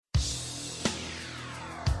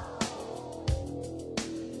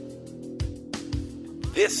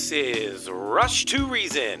This is Rush to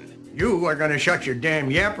Reason. You are going to shut your damn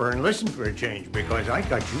yapper and listen for a change because I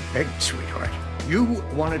got you pegged, sweetheart. You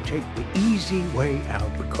want to take the easy way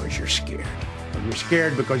out because you're scared. And you're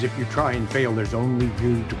scared because if you try and fail, there's only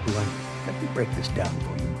you to blame. Let me break this down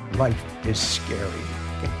for you. Life is scary.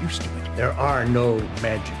 Get used to it. There are no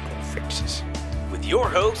magical fixes. With your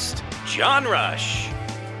host, John Rush.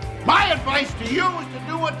 My advice to you is to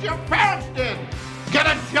do what your parents did. Get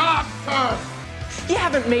a job, sir. You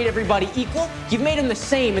haven't made everybody equal. You've made them the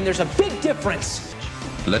same, and there's a big difference.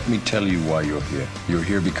 Let me tell you why you're here. You're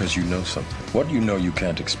here because you know something. What you know you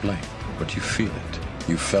can't explain, but you feel it.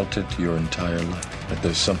 You felt it your entire life, that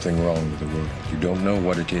there's something wrong with the world. You don't know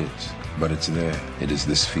what it is, but it's there. It is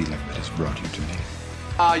this feeling that has brought you to me.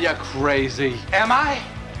 Are you crazy? Am I?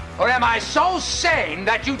 Or am I so sane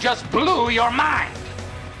that you just blew your mind?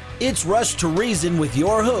 It's Rush to Reason with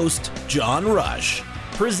your host, John Rush.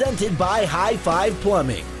 Presented by High Five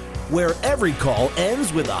Plumbing, where every call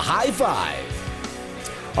ends with a high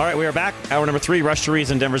five. All right, we are back. Hour number 3, Rush to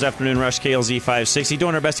Reason, Denver's Afternoon Rush, KLZ 560.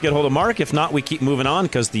 Doing our best to get a hold of Mark. If not, we keep moving on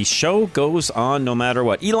because the show goes on no matter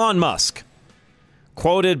what. Elon Musk,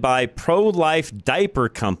 quoted by pro-life diaper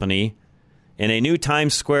company in a new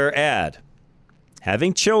Times Square ad.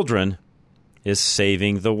 Having children is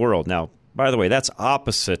saving the world. Now, by the way, that's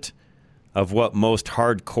opposite of what most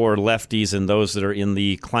hardcore lefties and those that are in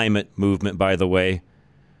the climate movement, by the way,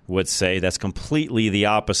 would say. That's completely the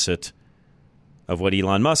opposite of what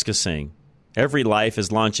Elon Musk is saying. Every Life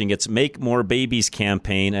is launching its Make More Babies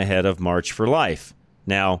campaign ahead of March for Life.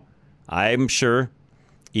 Now, I'm sure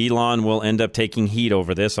Elon will end up taking heat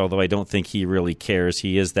over this, although I don't think he really cares.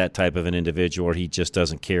 He is that type of an individual, or he just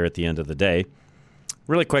doesn't care at the end of the day.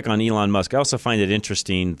 Really quick on Elon Musk, I also find it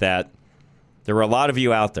interesting that there were a lot of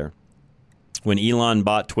you out there when Elon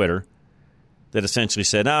bought Twitter that essentially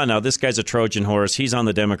said, no, this guy's a Trojan horse. He's on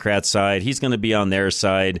the Democrat side. He's going to be on their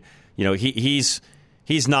side. You know, he's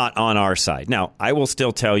not on our side. Now, I will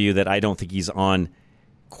still tell you that I don't think he's on,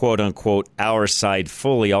 quote unquote, our side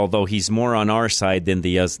fully, although he's more on our side than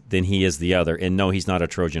he is the other. And no, he's not a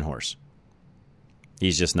Trojan horse.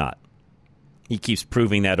 He's just not. He keeps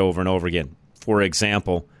proving that over and over again. For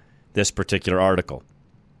example, this particular article.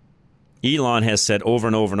 Elon has said over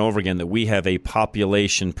and over and over again that we have a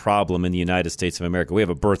population problem in the United States of America. We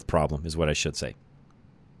have a birth problem, is what I should say.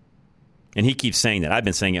 And he keeps saying that. I've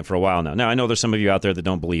been saying it for a while now. Now, I know there's some of you out there that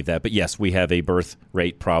don't believe that, but yes, we have a birth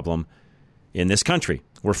rate problem in this country.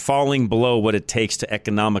 We're falling below what it takes to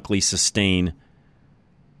economically sustain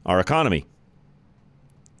our economy.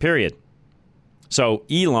 Period. So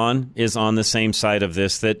Elon is on the same side of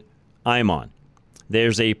this that I'm on.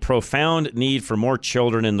 There's a profound need for more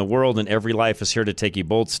children in the world, and Every Life is here to take a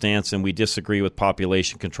bold stance, and we disagree with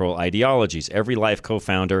population control ideologies. Every Life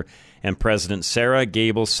co-founder and President Sarah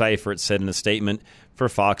Gable Seifert said in a statement for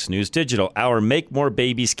Fox News Digital, our Make More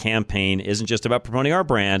Babies campaign isn't just about promoting our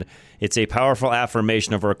brand. It's a powerful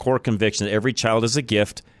affirmation of our core conviction that every child is a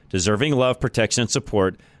gift, deserving love, protection, and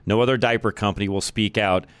support. No other diaper company will speak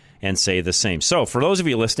out and say the same. So for those of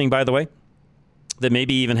you listening, by the way, that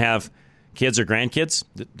maybe even have kids or grandkids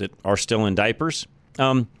that are still in diapers,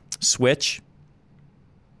 switch.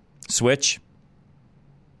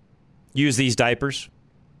 Use these diapers.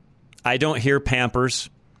 I don't hear Pampers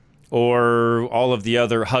or all of the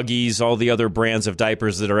other Huggies, all the other brands of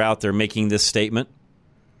diapers that are out there making this statement.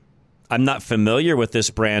 I'm not familiar with this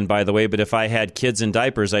brand, by the way, but if I had kids in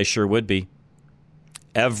diapers, I sure would be.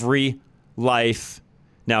 Every Life.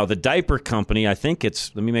 Now, the diaper company, I think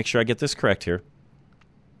it's, let me make sure I get this correct here.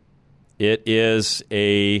 It is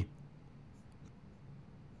I'm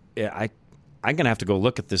going to have to go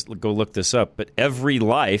look this up. But Every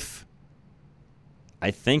Life,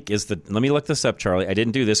 I think, is let me look this up, Charlie. I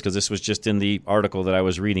didn't do this because this was just in the article that I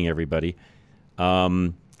was reading, everybody. Let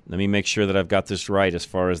me make sure that I've got this right as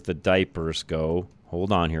far as the diapers go.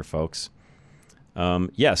 Hold on here, folks.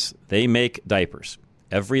 Yes, they make diapers.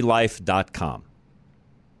 Everylife.com.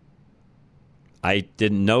 I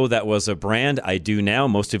didn't know that was a brand. I do now.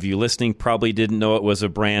 Most of you listening probably didn't know it was a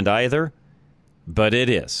brand either, but it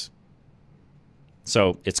is.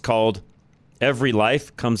 So it's called Every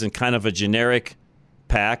Life. Comes in kind of a generic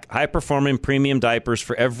pack. High-performing premium diapers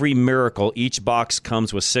for every miracle. Each box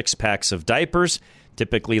comes with 6 packs of diapers.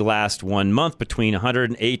 Typically last 1 month, between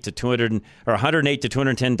 108 to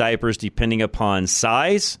 210 diapers, depending upon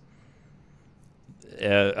size.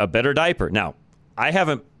 A better diaper. Now, I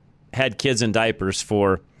haven't had kids in diapers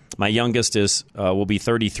for, my youngest will be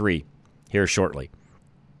 33 here shortly.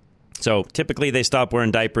 So typically they stop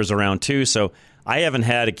wearing diapers around 2, so I haven't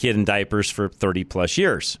had a kid in diapers for 30 plus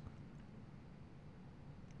years.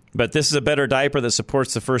 But this is a better diaper that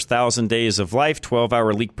supports the first 1,000 days of life,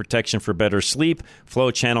 12-hour leak protection for better sleep,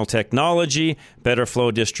 flow channel technology, better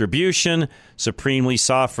flow distribution, supremely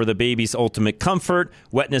soft for the baby's ultimate comfort,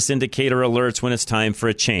 wetness indicator alerts when it's time for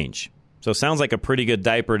a change. So it sounds like a pretty good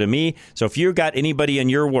diaper to me. So if you've got anybody in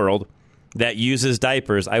your world that uses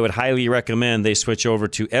diapers, I would highly recommend they switch over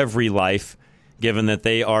to Every Life, given that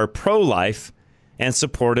they are pro-life and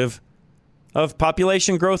supportive of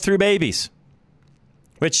population growth through babies.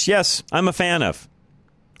 Which, yes, I'm a fan of.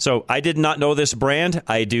 So I did not know this brand.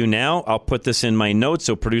 I do now. I'll put this in my notes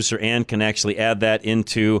so producer Ann can actually add that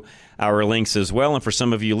into our links as well. And for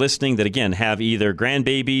some of you listening that, again, have either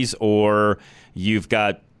grandbabies or you've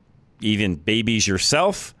got even babies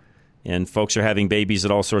yourself, and folks are having babies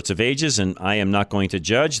at all sorts of ages, and I am not going to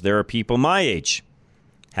judge. There are people my age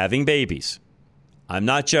having babies. I'm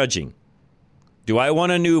not judging. Do I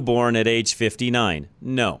want a newborn at age 59?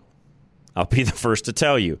 No. I'll be the first to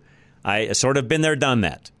tell you. I sort of been there, done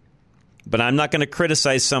that. But I'm not going to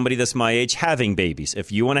criticize somebody that's my age having babies.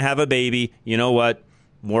 If you want to have a baby, you know what?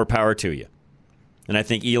 More power to you. And I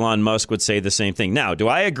think Elon Musk would say the same thing. Now, do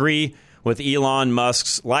I agree with Elon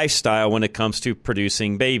Musk's lifestyle when it comes to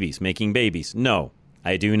producing babies, making babies? No,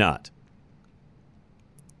 I do not.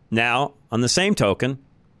 Now, on the same token,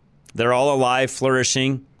 they're all alive,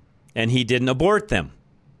 flourishing, and he didn't abort them.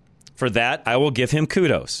 For that, I will give him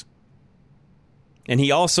kudos. And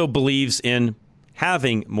he also believes in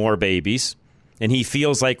having more babies, and he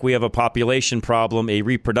feels like we have a population problem, a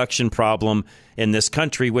reproduction problem in this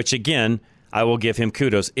country, which, again, I will give him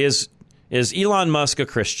kudos. Is Elon Musk a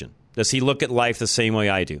Christian? Does he look at life the same way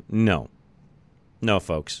I do? No. No,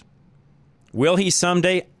 folks. Will he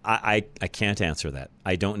someday? I can't answer that.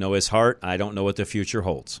 I don't know his heart. I don't know what the future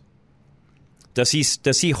holds. Does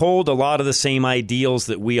he hold a lot of the same ideals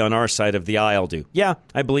that we on our side of the aisle do? Yeah,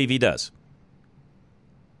 I believe he does.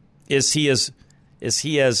 Is he as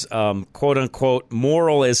quote unquote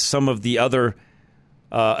moral as some of the other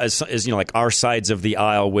as you know, like our sides of the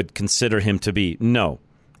aisle would consider him to be? No,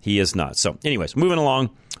 he is not. So, anyways, moving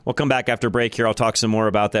along. We'll come back after break here. I'll talk some more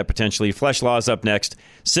about that potentially. Flesh laws up next.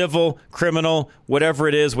 Civil, criminal, whatever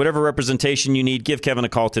it is, whatever representation you need, give Kevin a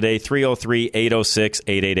call today.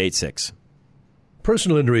 303-806-8886.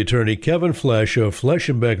 Personal injury attorney Kevin Flesh of Flesh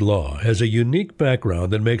 & Beck Law has a unique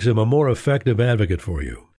background that makes him a more effective advocate for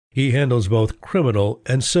you. He handles both criminal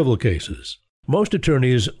and civil cases. Most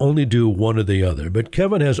attorneys only do one or the other, but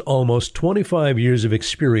Kevin has almost 25 years of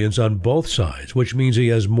experience on both sides, which means he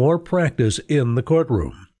has more practice in the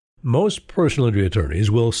courtroom. Most personal injury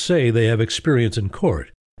attorneys will say they have experience in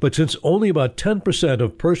court, but since only about 10%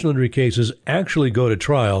 of personal injury cases actually go to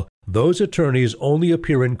trial, those attorneys only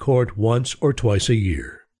appear in court once or twice a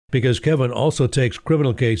year. Because Kevin also takes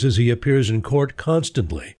criminal cases, he appears in court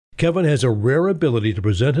constantly. Kevin has a rare ability to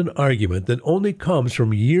present an argument that only comes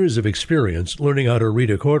from years of experience learning how to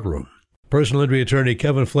read a courtroom. Personal injury attorney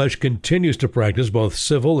Kevin Flesh continues to practice both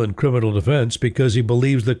civil and criminal defense because he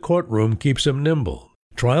believes the courtroom keeps him nimble.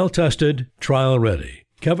 Trial tested, trial ready.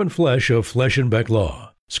 Kevin Flesh of Flesh & Beck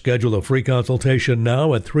Law. Schedule a free consultation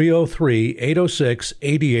now at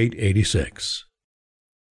 303-806-8886.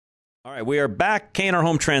 All right, we are back. K&R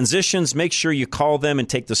Home Transitions. Make sure you call them and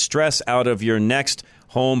take the stress out of your next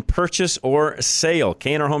home purchase or sale.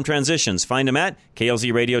 K&R Home Transitions. Find them at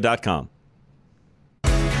klzradio.com.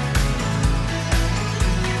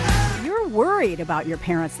 You're worried about your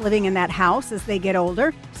parents living in that house as they get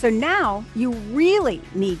older, so now you really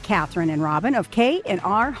need Catherine and Robin of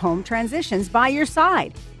K&R Home Transitions by your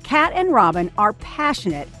side. Kat and Robin are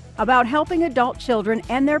passionate about helping adult children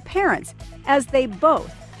and their parents as they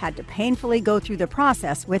both had to painfully go through the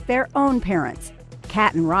process with their own parents.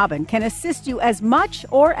 Kat and Robin can assist you as much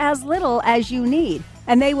or as little as you need,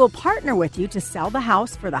 and they will partner with you to sell the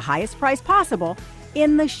house for the highest price possible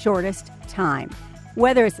in the shortest time.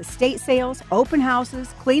 Whether it's estate sales, open houses,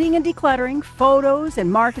 cleaning and decluttering, photos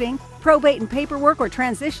and marketing, probate and paperwork, or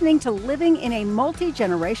transitioning to living in a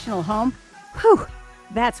multi-generational home,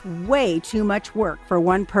 that's way too much work for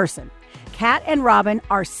one person. Kat and Robin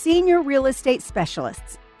are senior real estate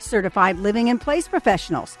specialists, certified living in place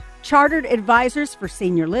professionals, chartered advisors for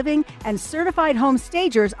senior living, and certified home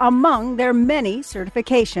stagers among their many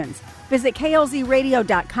certifications. Visit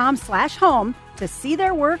klzradio.com/home to see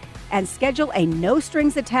their work and schedule a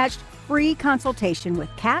no-strings-attached free consultation with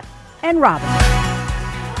Kat and Robin.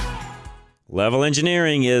 Level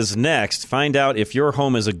Engineering is next. Find out if your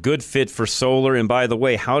home is a good fit for solar. And by the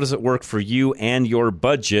way, how does it work for you and your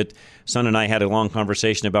budget? Son and I had a long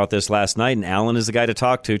conversation about this last night, and Alan is the guy to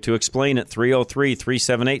talk to explain it.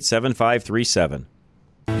 303-378-7537.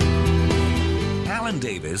 Alan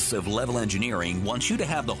Davis of Level Engineering wants you to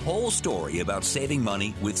have the whole story about saving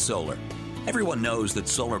money with solar. Everyone knows that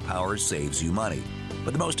solar power saves you money,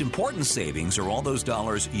 but the most important savings are all those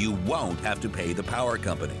dollars you won't have to pay the power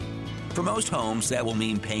company. For most homes, that will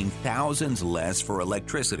mean paying thousands less for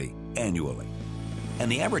electricity annually. And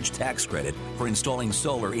the average tax credit for installing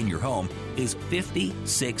solar in your home is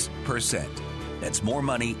 56%. That's more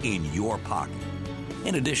money in your pocket.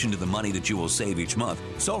 In addition to the money that you will save each month,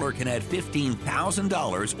 solar can add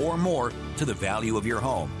 $15,000 or more to the value of your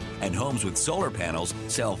home. And homes with solar panels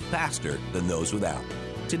sell faster than those without.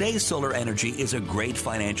 Today's solar energy is a great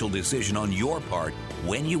financial decision on your part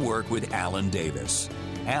when you work with Alan Davis.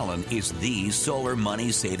 Alan is the solar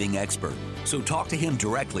money-saving expert. So talk to him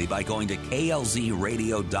directly by going to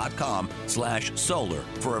klzradio.com/solar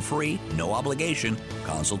for a free, no-obligation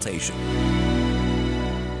consultation.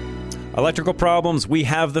 Electrical problems, we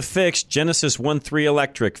have the fix. Genesis 1-3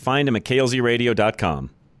 Electric. Find him at klzradio.com.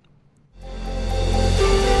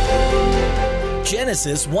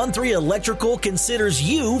 Genesis 1-3 Electrical considers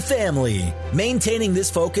you family. Maintaining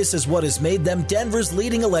this focus is what has made them Denver's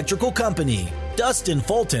leading electrical company. Dustin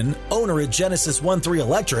Fulton, owner at Genesis 1-3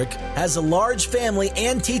 Electric, has a large family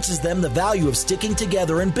and teaches them the value of sticking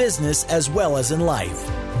together in business as well as in life.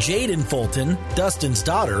 Jaden Fulton, Dustin's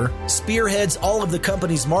daughter, spearheads all of the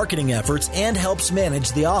company's marketing efforts and helps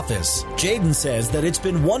manage the office. Jaden says that it's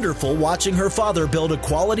been wonderful watching her father build a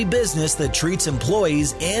quality business that treats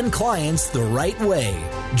employees and clients the right way.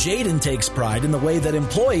 Jaden takes pride in the way that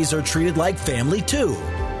employees are treated like family too.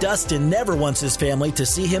 Dustin never wants his family to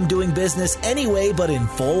see him doing business anyway but in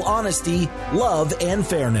full honesty, love, and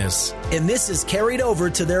fairness. And this is carried over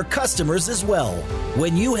to their customers as well.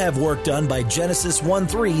 When you have work done by Genesis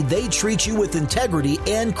 1-3, they treat you with integrity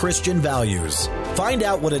and Christian values. Find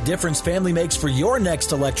out what a difference family makes for your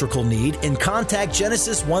next electrical need and contact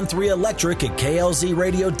Genesis 1-3 Electric at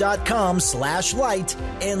klzradio.com/light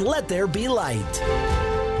and let there be light.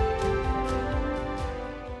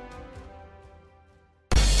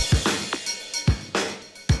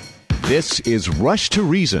 This is Rush to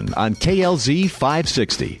Reason on KLZ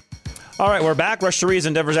 560. All right, we're back. Rush to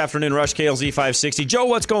Reason, Denver's Afternoon Rush, KLZ 560. Joe,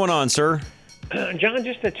 what's going on, sir? John,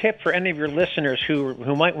 just a tip for any of your listeners who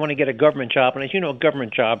might want to get a government job. And as you know,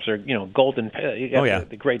 government jobs are, golden. You got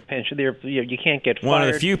the great pension. You can't get fired. One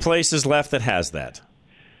of the few places left that has that.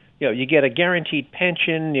 You get a guaranteed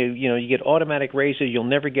pension. You get automatic raises. You'll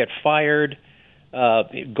never get fired.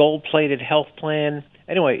 Gold-plated health plan.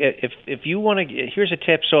 Anyway, if you want to, here's a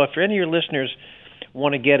tip. So if any of your listeners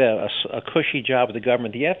want to get a cushy job with the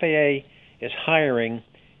government, the FAA is hiring,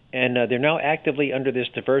 and they're now actively under this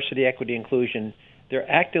diversity, equity, inclusion.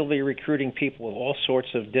 They're actively recruiting people with all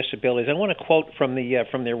sorts of disabilities. I want to quote from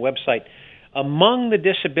their website. Among the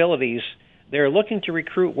disabilities, they're looking to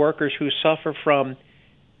recruit workers who suffer from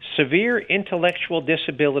severe intellectual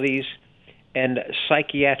disabilities and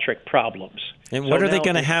psychiatric problems. And what are they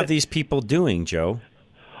going to have these people doing, Joe?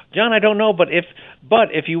 John, I don't know, but if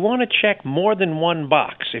you want to check more than one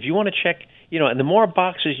box, if you want to check, and the more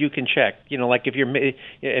boxes you can check, like if you're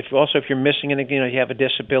missing anything, you have a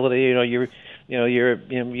disability, you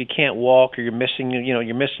can't walk, or you're missing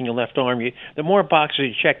your left arm. The more boxes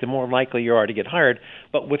you check, the more likely you are to get hired.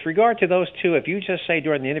 But with regard to those two, if you just say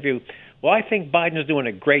during the interview, well, I think Biden's doing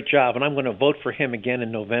a great job, and I'm going to vote for him again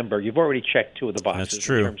in November, you've already checked two of the boxes. That's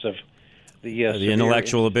true. In terms of the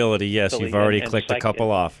intellectual ability, yes, you've already clicked a couple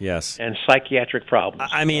off, yes. And psychiatric problems.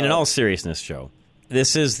 I mean, in all seriousness, Joe,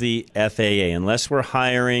 this is the FAA. Unless we're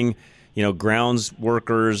hiring, grounds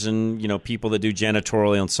workers and, people that do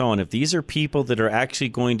janitorial and so on, if these are people that are actually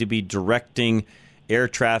going to be directing air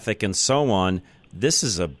traffic and so on, this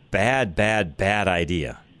is a bad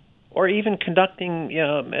idea. Or even conducting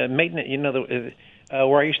maintenance,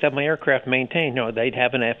 where I used to have my aircraft maintained, they'd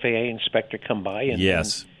have an FAA inspector come by and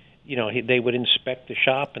yes. They would inspect the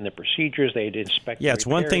shop and the procedures. They'd inspect. Yeah, it's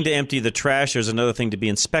one thing to empty the trash. There's another thing to be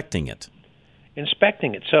inspecting it.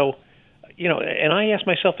 So, and I asked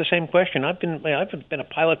myself the same question. I've been a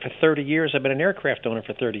pilot for 30 years. I've been an aircraft owner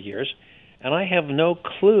for 30 years, and I have no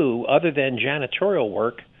clue other than janitorial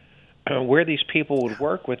work where these people would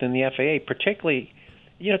work within the FAA. Particularly,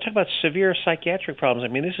 talk about severe psychiatric problems.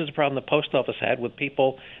 I mean, this is a problem the post office had with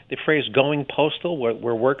people. The phrase "going postal,"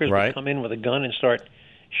 where workers would come in with a gun and start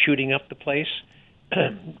shooting up the place.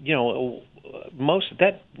 Most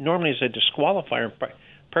that normally is a disqualifier.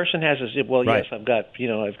 Person has yes, I've got.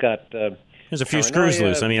 There's a few screws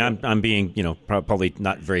loose. I mean, I'm being probably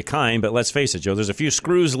not very kind, but let's face it, Joe. There's a few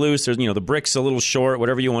screws loose. There's the brick's a little short.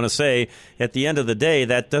 Whatever you want to say. At the end of the day,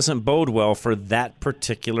 that doesn't bode well for that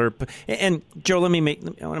particular. And Joe, I want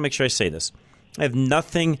to make sure I say this. I have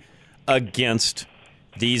nothing against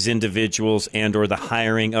these individuals and or the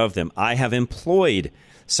hiring of them. I have employed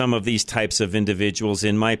some of these types of individuals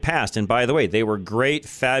in my past. And by the way, they were great,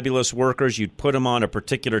 fabulous workers. You'd put them on a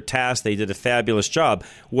particular task. They did a fabulous job.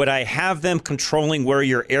 Would I have them controlling where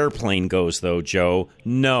your airplane goes, though, Joe?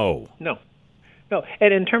 No. No.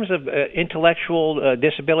 And in terms of intellectual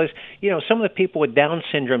disabilities, some of the people with Down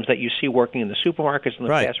syndromes that you see working in the supermarkets and the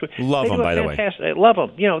fast food. Love them, by the way. Love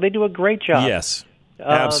them. They do a great job. Yes,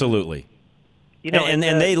 absolutely. And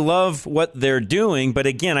they love what they're doing. But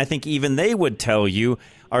again, I think even they would tell you,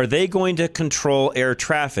 are they going to control air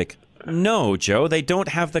traffic? No, Joe, they don't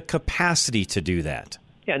have the capacity to do that.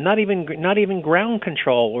 Yeah, not even ground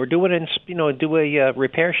control, or do a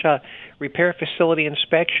repair facility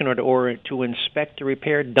inspection, or to inspect the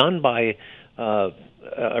repair done by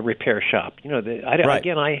a repair shop.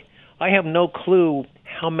 I have no clue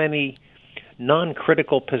how many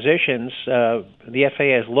non-critical positions the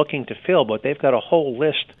FAA is looking to fill, but they've got a whole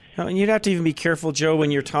list. And you'd have to even be careful, Joe,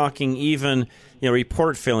 when you're talking even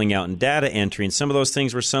report filling out and data entry and some of those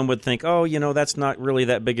things where some would think, that's not really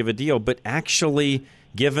that big of a deal. But actually,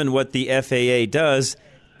 given what the FAA does,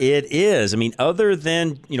 it is. I mean, other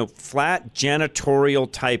than flat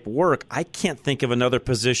janitorial type work, I can't think of another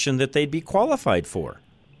position that they'd be qualified for.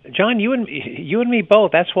 John, you and me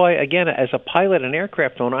both. That's why, again, as a pilot and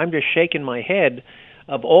aircraft owner, I'm just shaking my head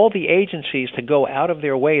of all the agencies to go out of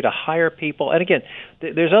their way to hire people. And again,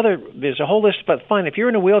 there's a whole list. But fine, if you're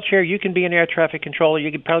in a wheelchair, you can be an air traffic controller.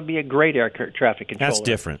 You could probably be a great air traffic controller. That's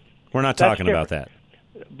different. We're not talking about that.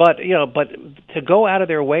 But to go out of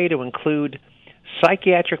their way to include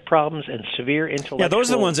psychiatric problems and severe intellectual... Yeah, those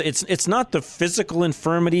are the ones. It's not the physical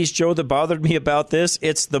infirmities, Joe, that bothered me about this.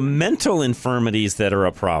 It's the mental infirmities that are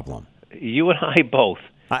a problem. You and I both.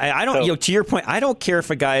 I don't. To your point, I don't care if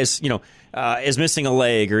a guy is is missing a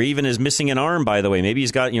leg or even is missing an arm. By the way, maybe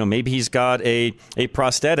he's got a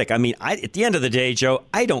prosthetic. I mean, at the end of the day, Joe,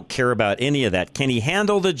 I don't care about any of that. Can he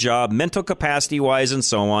handle the job, mental capacity wise, and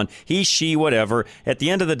so on? He, she, whatever. At the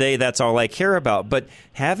end of the day, that's all I care about. But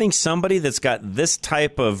having somebody that's got this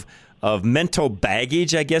type of mental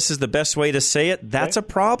baggage, I guess is the best way to say it. That's a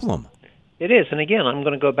problem. It is, and again, I'm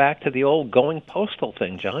going to go back to the old going postal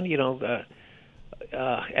thing, John.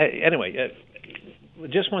 Anyway,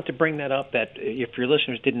 just want to bring that up. That if your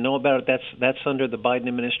listeners didn't know about it, that's under the Biden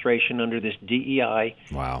administration, under this DEI.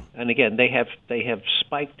 Wow. And again, they have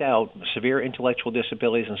spiked out severe intellectual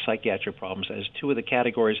disabilities and psychiatric problems as two of the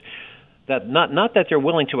categories that not that they're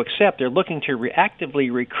willing to accept. They're looking to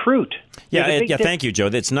actively recruit. Thank you, Joe.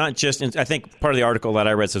 It's not just. I think part of the article that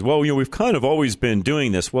I read says, well, we've kind of always been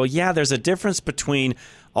doing this. Well, yeah, there's a difference between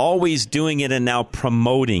always doing it and now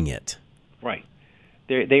promoting it. Right.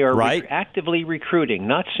 They are actively recruiting,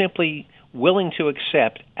 not simply willing to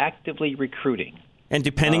accept, actively recruiting. And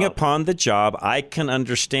depending upon the job, I can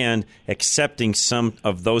understand accepting some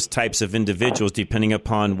of those types of individuals depending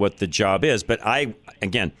upon what the job is. But I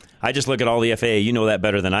just look at all the FAA. You know that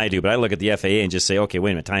better than I do. But I look at the FAA and just say, okay,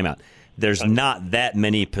 wait a minute, time out. There's not that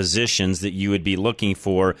many positions that you would be looking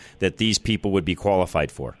for that these people would be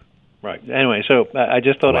qualified for. Right. Anyway, so I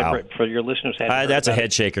just thought for your listeners, that's a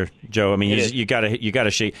head shaker, Joe. I mean, you got to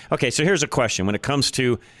shake. Okay, so here's a question: when it comes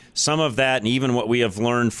to some of that, and even what we have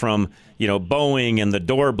learned from Boeing and the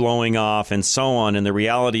door blowing off and so on, and the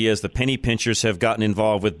reality is the penny pinchers have gotten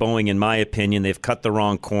involved with Boeing. In my opinion, they've cut the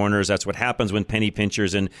wrong corners. That's what happens when penny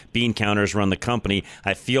pinchers and bean counters run the company.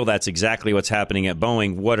 I feel that's exactly what's happening at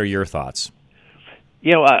Boeing. What are your thoughts?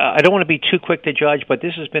 I don't want to be too quick to judge, but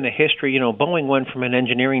this has been a history. Boeing went from an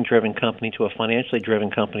engineering-driven company to a financially-driven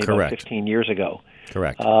company about 15 years ago.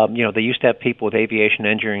 Correct. They used to have people with aviation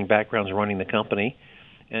engineering backgrounds running the company.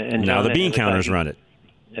 And now the bean counters run it.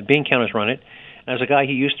 The bean counters run it. As a guy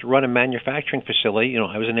who used to run a manufacturing facility,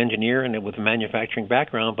 I was an engineer and with a manufacturing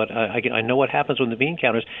background, but I know what happens with the bean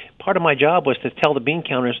counters. Part of my job was to tell the bean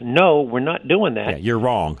counters, no, we're not doing that. Yeah, you're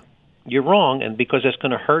wrong. You're wrong, and because it's going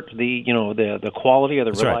to hurt the quality or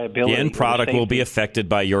the reliability. Right. The end product will be affected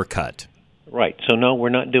by your cut. Right. So no, we're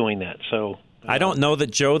not doing that. So I don't know that,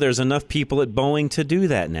 Joe, there's enough people at Boeing to do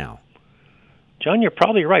that now. John, you're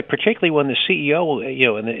probably right, particularly when the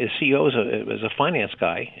CEO, and the CEO is a finance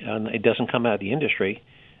guy, and it doesn't come out of the industry.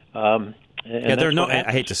 I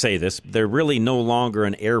hate to say this, they're really no longer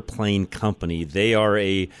an airplane company. They are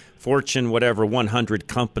a Fortune 100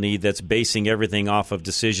 company that's basing everything off of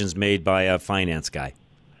decisions made by a finance guy.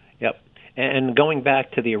 Yep. And going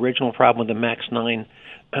back to the original problem with the MAX 9,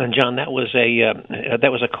 John, that was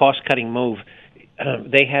a cost-cutting move.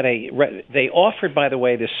 They offered, by the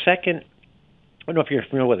way, the second. I don't know if you're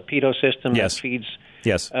familiar with the pitot system that feeds.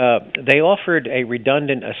 Yes. They offered a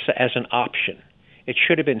redundant as an option. it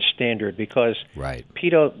should have been standard because right.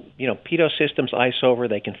 pitot systems ice over,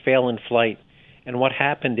 they can fail in flight. And what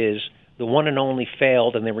happened is the one and only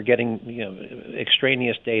failed, and they were getting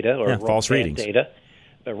extraneous data or false readings. Data,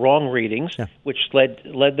 wrong readings, which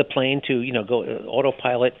led the plane to go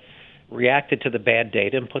autopilot, reacted to the bad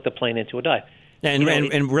data, and put the plane into a dive.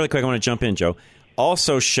 And really quick, I want to jump in, Joe.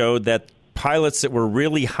 Also showed that pilots that were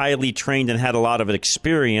really highly trained and had a lot of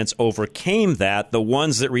experience overcame that. The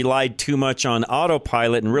ones that relied too much on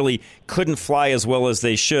autopilot and really couldn't fly as well as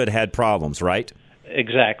they should had problems, right?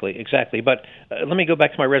 Exactly. But let me go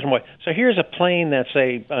back to my resume. So here's a plane that's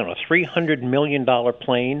 $300 million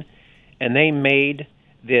plane, and they made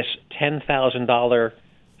this $10,000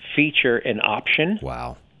 feature an option.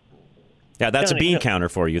 Wow. Yeah, that's a bean counter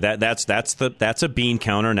for you. That's a bean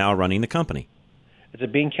counter now running the company. It's a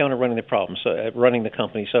bean counter running the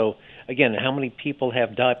company. So again, how many people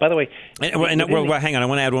have died? By the way, hang on, I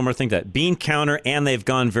want to add one more thing to that. Bean counter, and they've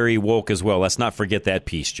gone very woke as well. Let's not forget that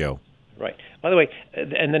piece, Joe. Right. By the way,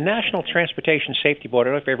 and the National Transportation Safety Board,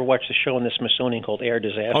 I don't know if you ever watched the show in the Smithsonian called Air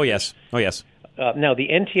Disaster. Oh, yes. Now, the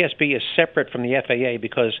NTSB is separate from the FAA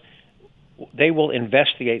because they will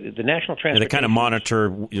investigate the National Transportation. And they kind of monitor,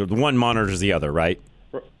 the one monitors the other, right?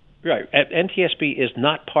 Right. NTSB is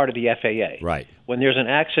not part of the FAA. Right. When there's an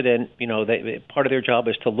accident, part of their job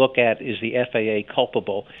is to look at, is the FAA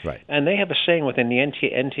culpable? Right. And they have a saying within the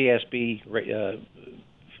NTSB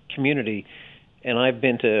community, and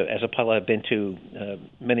as a pilot, I've been to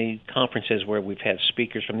many conferences where we've had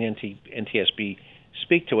speakers from the NTSB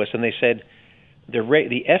speak to us, and they said the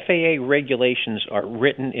FAA regulations are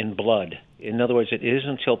written in blood. In other words, it isn't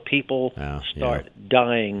until people start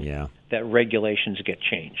dying that regulations get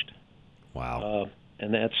changed. Wow.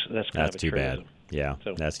 And that's kind of a too truism. bad. Yeah,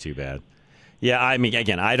 so. That's too bad. Yeah, I mean,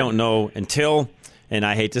 again, I don't know until, and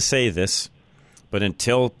I hate to say this, but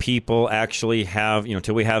until people actually have,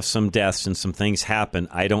 until we have some deaths and some things happen,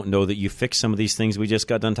 I don't know that you fix some of these things we just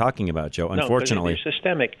got done talking about, Joe, unfortunately. No, they're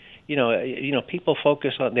systemic. People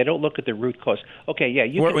focus on, they don't look at the root cause. Okay, yeah,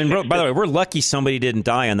 by the way, we're lucky somebody didn't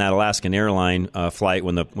die on that Alaskan airline flight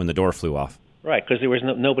when the door flew off. Right, because there was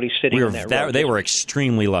nobody sitting in that row. They were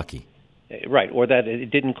extremely lucky. Right, or that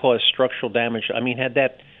it didn't cause structural damage. I mean, had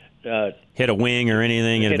that hit a wing or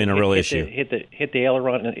anything, it'd have been a real issue. Hit the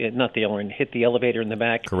aileron, not the aileron, hit the elevator in the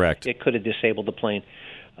back. Correct. It could have disabled the plane.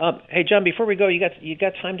 Hey, John, before we go, you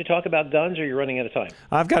got time to talk about guns, or you're running out of time?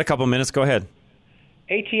 I've got a couple minutes. Go ahead.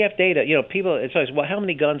 ATF data. People. It's always, well, how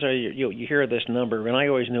many guns are you? You hear this number, and I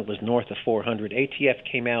always knew it was north of 400. ATF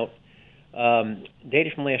came out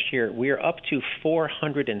data from last year. We are up to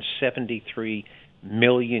 473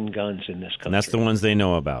 million guns in this country. And that's the ones they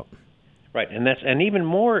know about. Right, and even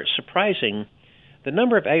more surprising, the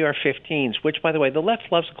number of AR-15s, which, by the way, the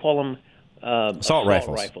left loves to call them assault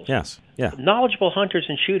rifles. Yes, yeah. Knowledgeable hunters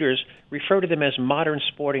and shooters refer to them as modern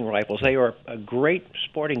sporting rifles. They are a great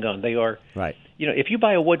sporting gun. They are right. If you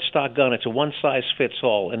buy a woodstock gun, it's a one size fits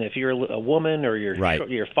all. And if you're a woman or you're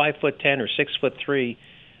 5'10" or 6'3",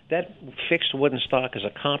 that fixed wooden stock is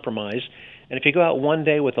a compromise. And if you go out one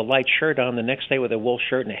day with a light shirt on, the next day with a wool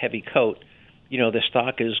shirt and a heavy coat, the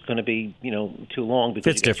stock is going to be, too long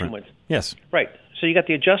because it's different. Too much. Yes. Right. So you got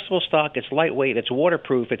the adjustable stock. It's lightweight. It's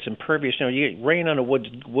waterproof. It's impervious. You get rain on a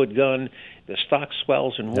wood gun. The stock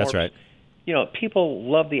swells and warps. That's right. People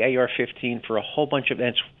love the AR-15 for a whole bunch of.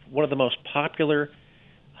 It's one of the most popular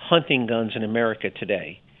hunting guns in America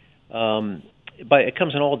today. But it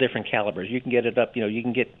comes in all different calibers. You can get it up. You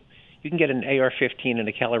can get an AR-15 in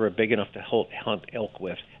a caliber big enough to hunt elk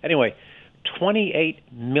with. Anyway, 28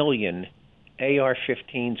 million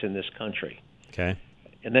AR-15s in this country. Okay.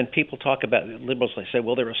 And then people talk about, liberals, they say,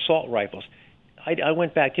 well, they're assault rifles. I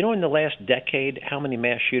went back. In the last decade, how many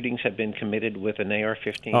mass shootings have been committed with an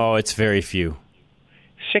AR-15? Oh, it's very few.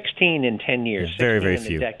 16 in 10 years. Yeah, very, very in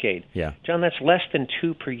few. A decade. Yeah. John, that's less than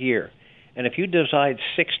 2 per year. And if you divide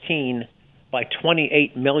 16 by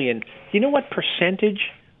 28 million, do you know what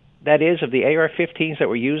percentage that is of the AR-15s that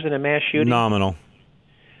were used in a mass shooting? Nominal.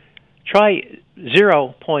 Try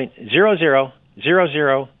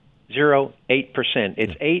 0.000008%.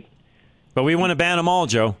 It's 8. But we want to ban them all,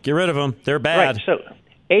 Joe. Get rid of them. They're bad. Right. So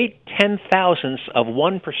 8/10,000ths of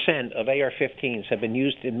 1% of AR-15s have been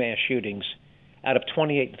used in mass shootings out of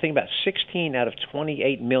 28. Think about 16 out of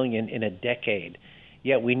 28 million in a decade.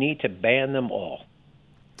 Yet we need to ban them all.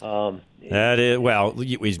 That is, well,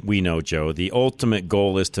 we know, Joe, the ultimate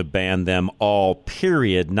goal is to ban them all,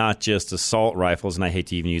 period, not just assault rifles, and I hate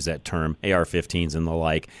to even use that term, AR-15s and the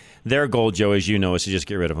like. Their goal, Joe, as you know, is to just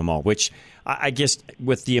get rid of them all, which I guess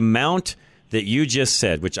with the amount that you just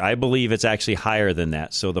said, which I believe it's actually higher than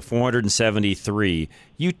that, so the 473,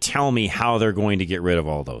 you tell me how they're going to get rid of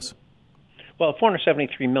all those. Well,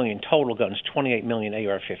 473 million total guns, 28 million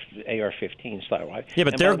AR-15s, right? Yeah,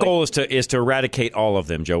 but their goal is to eradicate all of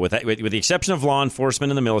them, Joe. With the exception of law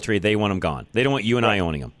enforcement and the military, they want them gone. They don't want you and I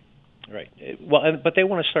owning them. Right. Well, but they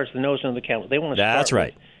want to start the nose under the counter. They want to start. That's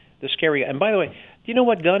right. The scary. And by the way, do you know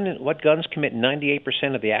what guns commit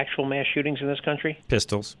 98% of the actual mass shootings in this country?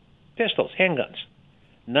 Pistols, handguns.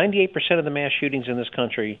 98% of the mass shootings in this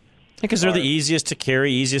country. Because they're the easiest to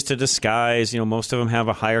carry, easiest to disguise. Most of them have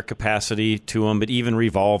a higher capacity to them. But even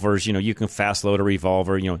revolvers, you can fast load a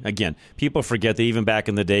revolver. Again, people forget that even back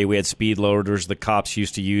in the day we had speed loaders the cops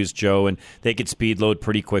used to use, Joe, and they could speed load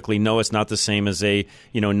pretty quickly. No, it's not the same as a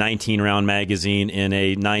 19-round magazine in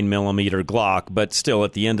a 9mm Glock, but still,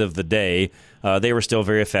 at the end of the day, they were still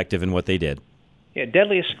very effective in what they did. Yeah,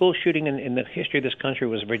 deadliest school shooting in the history of this country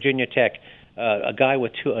was Virginia Tech. A guy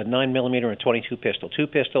with a 9mm and a 22 pistol. Two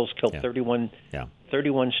pistols killed 31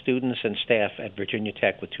 students and staff at Virginia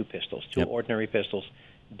Tech with two pistols, two ordinary pistols.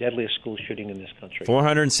 Deadliest school shooting in this country.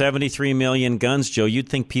 473 million guns, Joe. You'd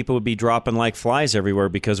think people would be dropping like flies everywhere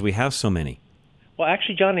because we have so many. Well,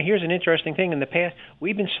 actually, John, here's an interesting thing. In the past,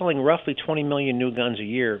 we've been selling roughly 20 million new guns a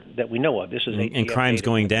year that we know of. This is and crime's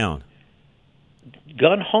going down.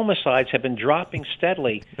 Gun homicides have been dropping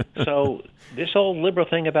steadily. So this whole liberal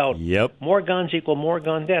thing about more guns equal more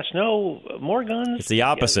gun deaths. No, more guns. It's the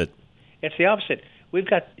opposite. It's the opposite. We've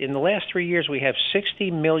got, in the last 3 years, we have 60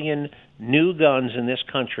 million new guns in this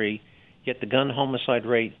country, yet the gun homicide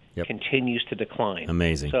rate continues to decline.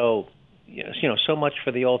 Amazing. So, so much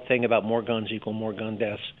for the old thing about more guns equal more gun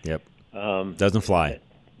deaths. Yep. Doesn't fly.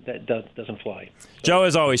 That doesn't fly. So, Joe,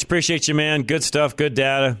 as always, appreciate you, man. Good stuff, good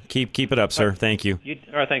data. Keep it up, sir. Thank you.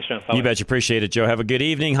 All right, thanks, John. You bet you appreciate it, Joe. Have a good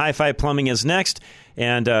evening. High Five Plumbing is next,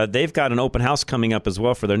 and they've got an open house coming up as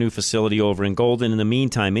well for their new facility over in Golden. In the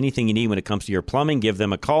meantime, anything you need when it comes to your plumbing, give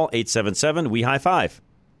them a call, 877-WE-HIGH-FIVE.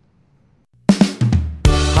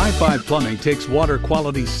 High Five Plumbing takes water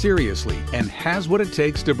quality seriously and has what it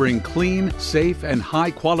takes to bring clean, safe, and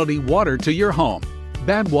high-quality water to your home.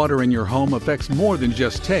 Bad water in your home affects more than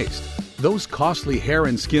just taste. Those costly hair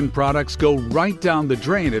and skin products go right down the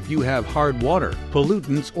drain if you have hard water,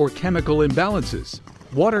 pollutants, or chemical imbalances.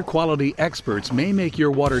 Water quality experts may make your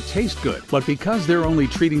water taste good, but because they're only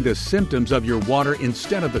treating the symptoms of your water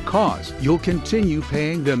instead of the cause, you'll continue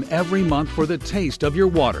paying them every month for the taste of your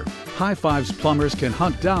water. High Five's plumbers can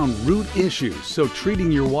hunt down root issues, so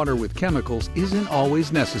treating your water with chemicals isn't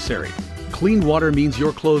always necessary. Clean water means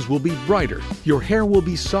your clothes will be brighter, your hair will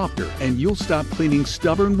be softer, and you'll stop cleaning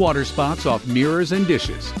stubborn water spots off mirrors and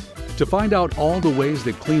dishes. To find out all the ways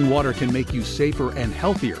that clean water can make you safer and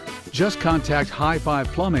healthier, just contact High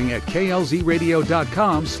Five Plumbing at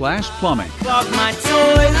klzradio.com/plumbing. Clog my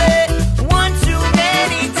toilet one too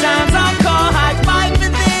many times. I'll call High Five for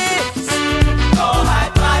this. Call High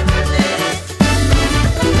Five for this.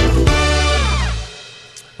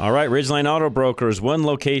 All right, Ridgeline Auto Brokers, one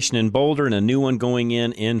location in Boulder and a new one going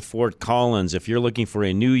in Fort Collins. If you're looking for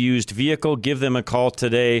a new used vehicle, give them a call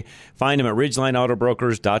today. Find them at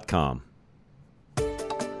ridgelineautobrokers.com.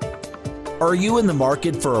 Are you in the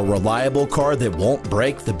market for a reliable car that won't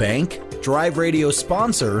break the bank? Drive Radio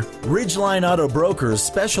sponsor, Ridgeline Auto Brokers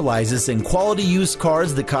specializes in quality used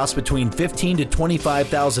cars that cost between $15,000 to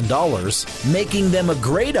 $25,000, making them a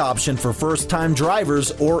great option for first-time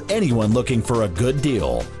drivers or anyone looking for a good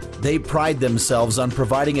deal. They pride themselves on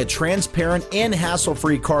providing a transparent and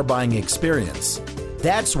hassle-free car buying experience.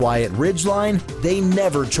 That's why at Ridgeline, they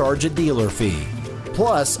never charge a dealer fee.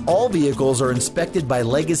 Plus, all vehicles are inspected by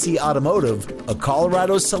Legacy Automotive, a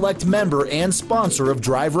Colorado Select member and sponsor of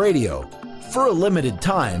Drive Radio. For a limited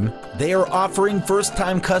time, they are offering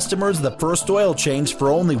first-time customers the first oil change for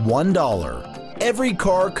only $1. Every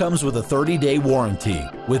car comes with a 30-day warranty,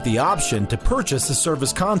 with the option to purchase a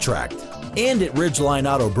service contract. And at Ridgeline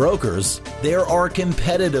Auto Brokers, there are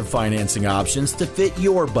competitive financing options to fit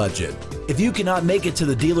your budget. If you cannot make it to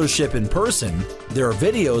the dealership in person, there are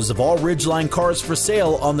videos of all Ridgeline cars for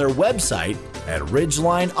sale on their website at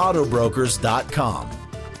ridgelineautobrokers.com.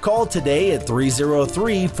 Call today at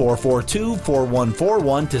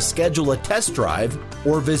 303-442-4141 to schedule a test drive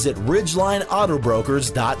or visit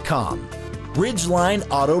ridgelineautobrokers.com. Ridgeline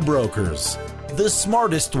Auto Brokers, the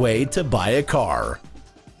smartest way to buy a car.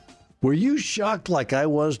 Were you shocked like I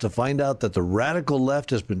was to find out that the radical left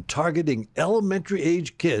has been targeting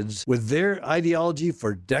elementary-age kids with their ideology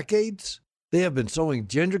for decades? They have been sowing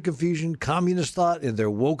gender confusion, communist thought, and their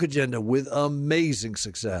woke agenda with amazing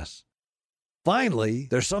success. Finally,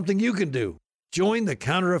 there's something you can do. Join the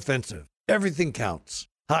counteroffensive. Everything counts.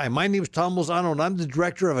 Hi, my name is Tom Lozano, and I'm the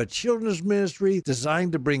director of a children's ministry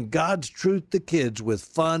designed to bring God's truth to kids with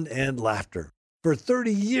fun and laughter. For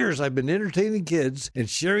 30 years, I've been entertaining kids and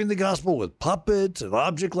sharing the gospel with puppets and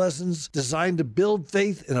object lessons designed to build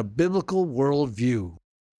faith in a biblical worldview.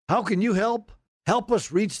 How can you help? Help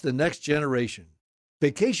us reach the next generation.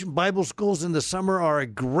 Vacation Bible schools in the summer are a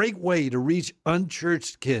great way to reach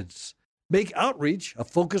unchurched kids. Make outreach a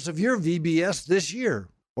focus of your VBS this year.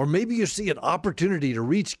 Or maybe you see an opportunity to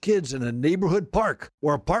reach kids in a neighborhood park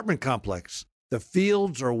or apartment complex. The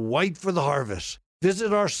fields are white for the harvest.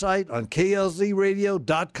 Visit our site on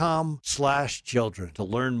klzradio.com/children to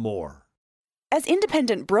learn more. As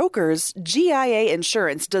independent brokers, GIA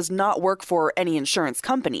Insurance does not work for any insurance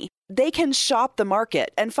company. They can shop the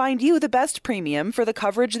market and find you the best premium for the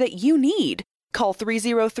coverage that you need. Call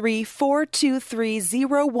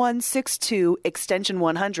 303-423-0162, extension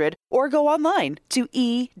 100, or go online to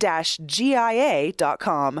e-gia.com.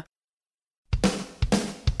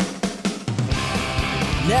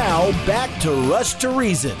 Now, back to Rush to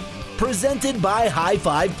Reason, presented by High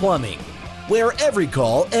Five Plumbing, where every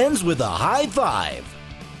call ends with a high five.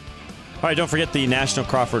 All right, don't forget the National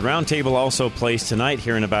Crawford Roundtable also plays tonight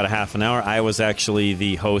here in about a half an hour. I was actually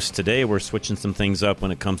the host today. We're switching some things up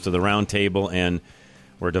when it comes to the roundtable, and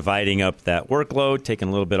we're dividing up that workload, taking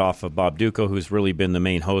a little bit off of Bob Duco, who's really been the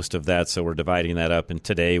main host of that, so we're dividing that up, and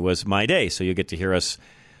today was my day, so you'll get to hear us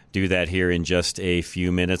do that here in just a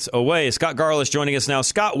few minutes away. Scott Garlis joining us now.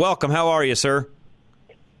 Scott, welcome. How are you, sir?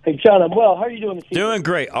 Hey, John, I'm well. How are you doing this evening? Doing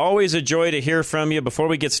great. Always a joy to hear from you. Before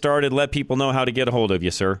we get started, let people know how to get a hold of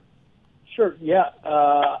you, sir. Sure, yeah.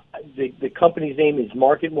 The company's name is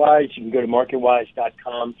MarketWise. You can go to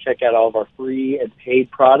marketwise.com, check out all of our free and paid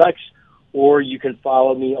products, or you can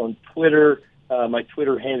follow me on Twitter. My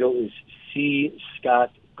Twitter handle is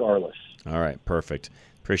CScottGarlis. All right, perfect.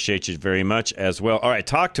 Appreciate you very much as well. All right,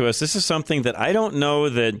 talk to us. This is something that I don't know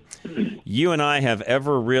that you and I have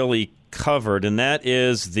ever really covered, and that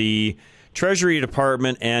is the Treasury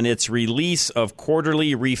Department and its release of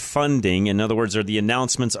quarterly refunding. In other words, are the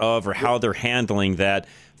announcements of or how they're handling that.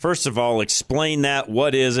 First of all, explain that.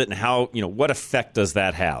 What is it, and how, what effect does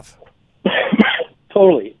that have?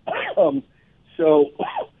 Totally.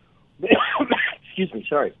 Excuse me,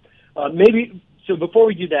 sorry. So before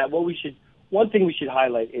we do that, one thing we should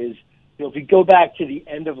highlight is, if we go back to the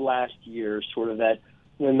end of last year, sort of that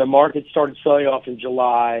when the market started selling off in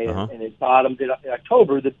July and it bottomed in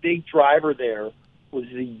October, the big driver there was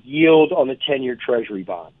the yield on the 10-year Treasury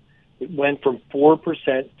bond. It went from 4%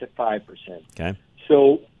 to 5%. Okay.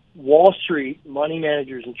 So Wall Street, money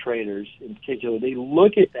managers and traders in particular, they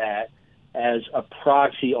look at that as a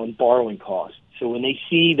proxy on borrowing costs. So when they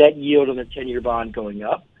see that yield on the 10-year bond going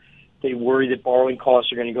up, they worry that borrowing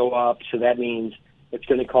costs are going to go up. So that means it's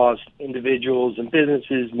going to cost individuals and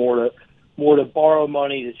businesses more to borrow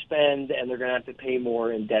money to spend, and they're going to have to pay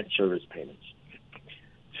more in debt service payments.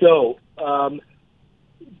 So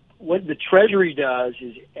what the Treasury does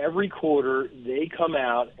is every quarter they come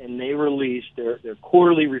out and they release their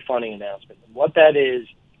quarterly refunding announcement. And what that is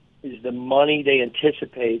the money they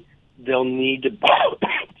anticipate they'll need to borrow.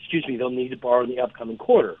 They'll need to borrow in the upcoming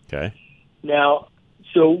quarter. Okay. Now,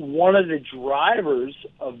 so one of the drivers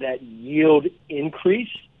of that yield increase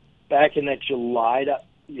back in that July to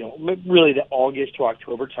really the August to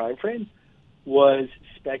October timeframe was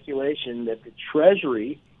speculation that the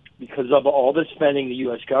Treasury, because of all the spending the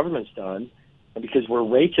U.S. government's done, and because where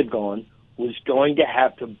rates have gone, was going to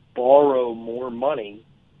have to borrow more money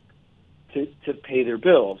to pay their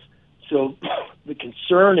bills. So the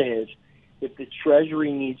concern is if the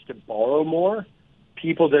Treasury needs to borrow more,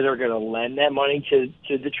 people that are going to lend that money to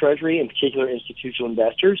the Treasury, in particular institutional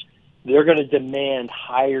investors, they're going to demand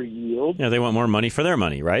higher yield. Yeah, they want more money for their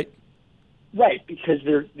money, right? Right, because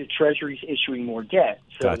the Treasury's issuing more debt.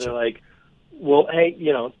 So Gotcha. They're like, well, hey,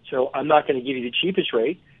 so I'm not going to give you the cheapest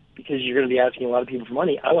rate because you're going to be asking a lot of people for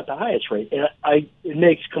money. I want the highest rate. And it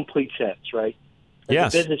makes complete sense, right? As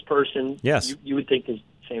Yes. a business person, Yes. you would think the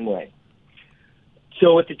same way.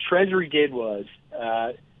 So what the Treasury did was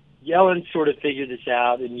Yellen sort of figured this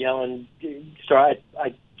out, and Yellen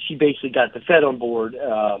she basically got the Fed on board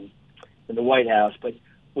in the White House. But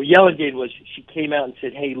what Yellen did was she came out and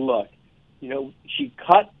said, hey, look, she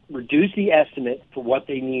reduced the estimate for what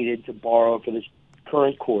they needed to borrow for this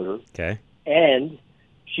current quarter. Okay. And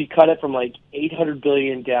she cut it from like $800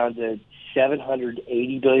 billion down to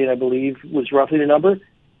 $780 billion, I believe, was roughly the number.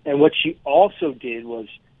 And what she also did was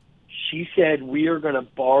she said we are going to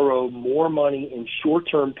borrow more money in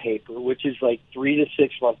short-term paper, which is like 3 to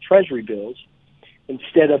 6 month Treasury bills,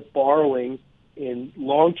 instead of borrowing in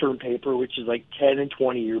long-term paper, which is like 10 and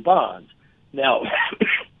 20-year bonds. Now,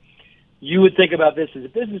 you would think about this as a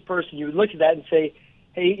business person. You would look at that and say,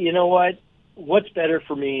 hey, you know what? What's better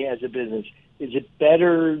for me as a business? Is it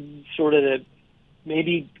better sort of to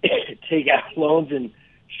maybe take out loans in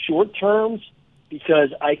short terms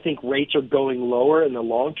because I think rates are going lower in the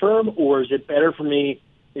long term? Or is it better for me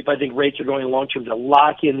if I think rates are going long term to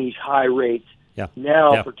lock in these high rates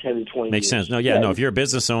now for 10 to 20 Makes years? sense. No, if you're a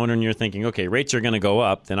business owner and you're thinking, okay, rates are going to go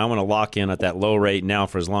up, then I want to lock in at that low rate now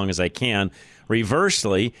for as long as I can.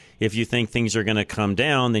 Reversely, if you think things are going to come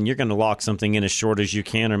down, then you're going to lock something in as short as you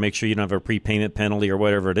can or make sure you don't have a prepayment penalty or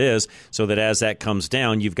whatever it is so that as that comes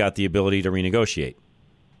down, you've got the ability to renegotiate.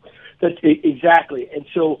 That's exactly. And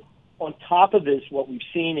so on top of this, what we've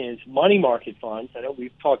seen is money market funds. I know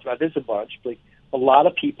we've talked about this a bunch, but a lot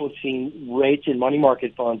of people have seen rates in money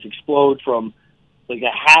market funds explode from like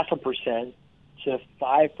 0.5% to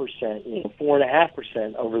 5%,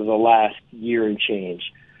 4.5% over the last year and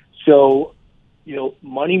change. So,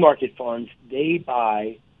 money market funds, they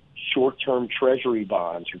buy short-term treasury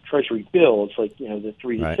bonds or treasury bills, like, the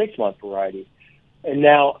 3 to 6 month variety. And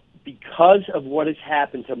now, because of what has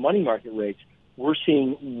happened to money market rates, we're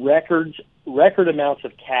seeing record amounts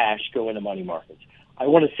of cash go into money markets. I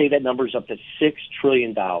want to say that number's up to $6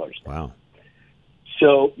 trillion now. Wow.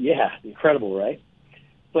 So, yeah, incredible, right?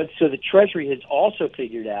 But so the Treasury has also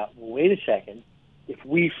figured out, well, wait a second, if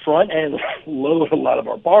we front-end load a lot of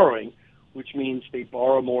our borrowing, which means they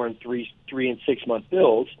borrow more in 3 and 6 month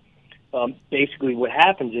bills, basically what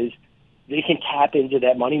happens is they can tap into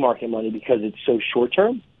that money market money because it's so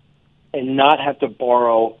short-term and not have to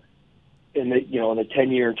borrow in the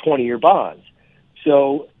 10-year and 20-year bonds.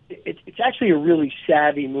 So it's actually a really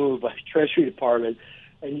savvy move by the Treasury Department,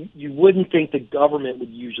 and you wouldn't think the government would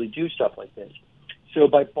usually do stuff like this. So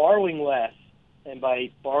by borrowing less and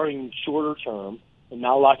by borrowing shorter term and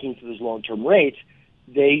not locking into those long-term rates,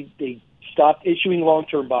 they stopped issuing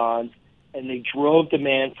long-term bonds and they drove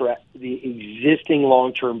demand for the existing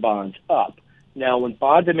long-term bonds up. Now, when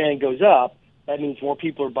bond demand goes up, that means more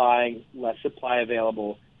people are buying, less supply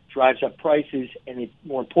available, drives up prices, and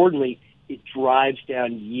more importantly, it drives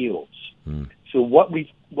down yields. So what we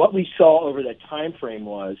saw over that time frame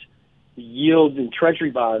was the yield in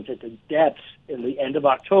Treasury bonds at the depths in the end of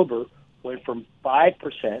October went from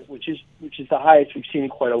 5%, which is the highest we've seen in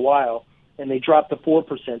quite a while, and they dropped to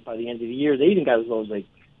 4% by the end of the year. They even got as low as like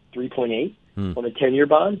 3.8 on a 10-year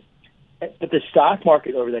bond. But the stock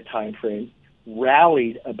market over that time frame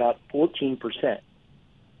rallied about 14%.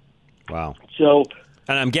 Wow. So,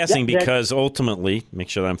 and I'm guessing because ultimately, make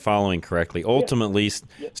sure that I'm following correctly,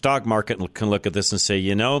 stock market can look at this and say,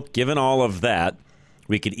 given all of that,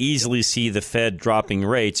 we could easily see the Fed dropping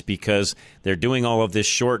rates because they're doing all of this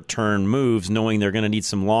short-term moves knowing they're going to need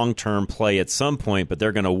some long-term play at some point, but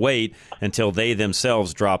they're going to wait until they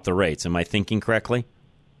themselves drop the rates. Am I thinking correctly?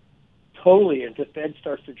 Totally. As the Fed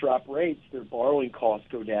starts to drop rates, their borrowing costs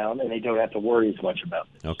go down, and they don't have to worry as much about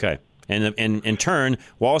it. Okay. And in turn,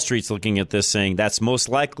 Wall Street's looking at this saying, that's most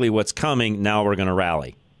likely what's coming. Now we're going to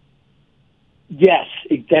rally. Yes,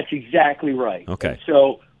 that's exactly right. Okay. And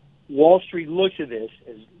so Wall Street looks at this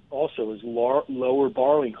as lower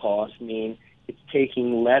borrowing costs mean it's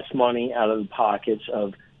taking less money out of the pockets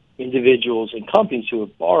of individuals and companies who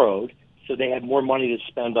have borrowed, so they have more money to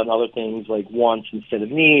spend on other things like wants instead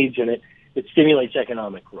of needs, and it stimulates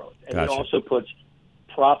economic growth. And Gotcha. It also puts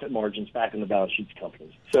profit margins back in the balance sheets of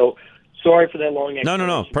companies. So sorry for that long explanation.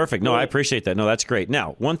 No. Perfect. No, I appreciate that. No, that's great.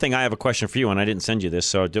 Now, one thing I have a question for you, and I didn't send you this,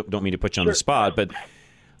 so I don't mean to put you on the spot, but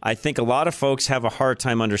I think a lot of folks have a hard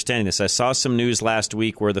time understanding this. I saw some news last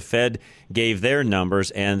week where the Fed gave their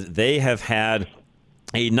numbers, and they have had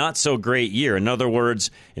a not-so-great year. In other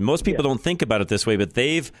words, and most people don't think about it this way, but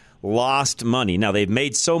they've lost money. Now, they've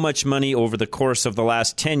made so much money over the course of the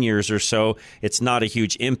last 10 years or so, it's not a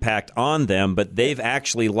huge impact on them, but they've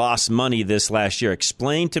actually lost money this last year.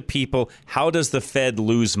 Explain to people, how does the Fed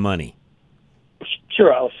lose money?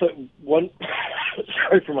 Sure.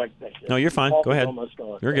 Sorry for my connection. No, you're fine. Go ahead.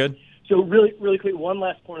 You're good. So really quick, one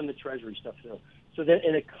last point on the Treasury stuff. So then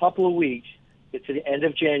in a couple of weeks, it's at the end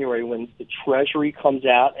of January when the Treasury comes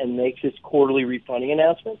out and makes its quarterly refunding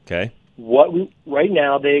announcement. Okay. Right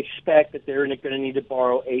now, they expect that they're going to need to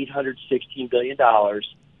borrow $816 billion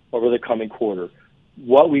over the coming quarter.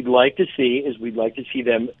 What we'd like to see is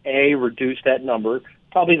them, A, reduce that number,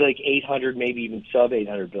 probably like 800, maybe even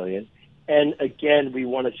sub-800 billion. And again, we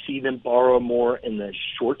want to see them borrow more in the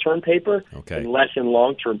short-term paper and less in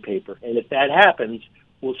long-term paper. And if that happens,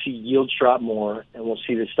 we'll see yields drop more and we'll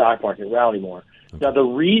see the stock market rally more. Okay. Now, the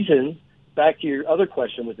reason, back to your other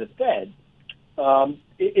question with the Fed,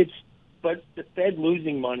 but the Fed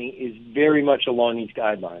losing money is very much along these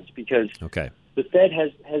guidelines because the Fed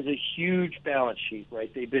has a huge balance sheet,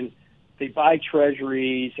 right? They buy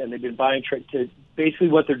treasuries, and they've been buying basically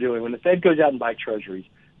what they're doing. When the Fed goes out and buy treasuries,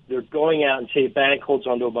 they're going out and say a bank holds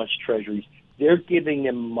onto a bunch of treasuries. They're giving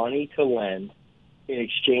them money to lend in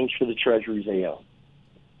exchange for the treasuries they own.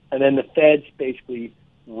 And then the Fed's basically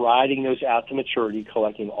riding those out to maturity,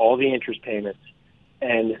 collecting all the interest payments,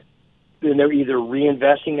 and then they're either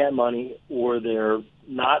reinvesting that money or they're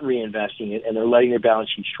not reinvesting it, and they're letting their balance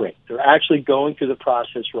sheet shrink. They're actually going through the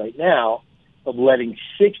process right now of letting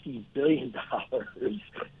 $60 billion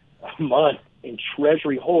a month in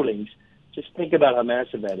treasury holdings. Just think about how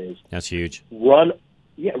massive that is. That's huge. Run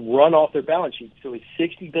off their balance sheet. So it's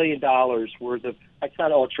 $60 billion worth of, that's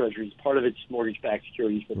not all treasuries, part of it's mortgage-backed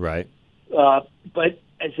securities. But, right. But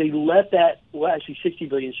as they let that, well, actually $60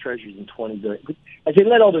 billion is treasuries and $20 billion. But as they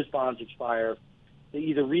let all those bonds expire, they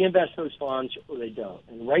either reinvest those bonds or they don't.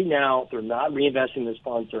 And right now, they're not reinvesting those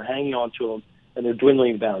bonds. They're hanging on to them, and they're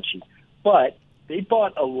dwindling the balance sheet. But they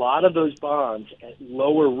bought a lot of those bonds at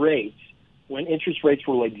lower rates when interest rates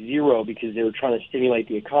were like zero because they were trying to stimulate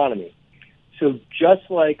the economy. So just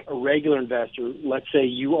like a regular investor, let's say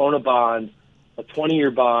you own a bond, a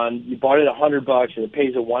 20-year bond, you bought it $100 and it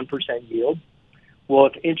pays a 1% yield. Well,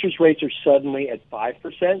 if interest rates are suddenly at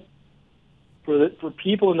 5%, for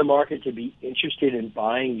people in the market to be interested in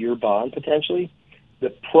buying your bond potentially,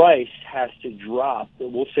 the price has to drop.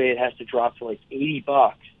 We'll say it has to drop to like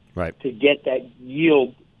 $80 right. to get that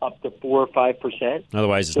yield up to 4 or 5%.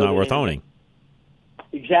 Otherwise, it's not worth owning.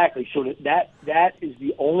 Exactly. So that is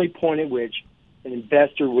the only point at which an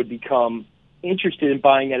investor would become interested in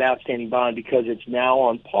buying that outstanding bond because it's now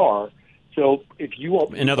on par. So if you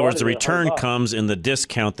in other words, the return comes in the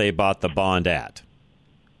discount they bought the bond at.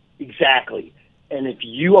 Exactly. And if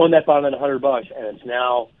you own that bond at $100 and it's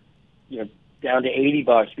now, down to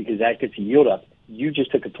 $80 because that gets a yield up, you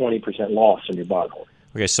just took a 20% loss on your bond holding.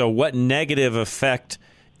 Okay, so what negative effect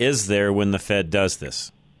is there when the Fed does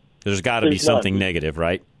this? There's got to be something negative,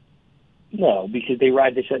 right? No, because they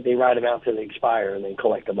ride them out till they expire and then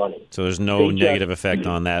collect the money. So there's no negative effect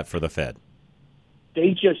on that for the Fed.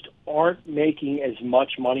 They just aren't making as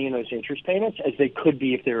much money in those interest payments as they could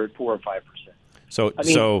be if they were at 4 or 5%.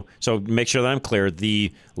 So make sure that I'm clear.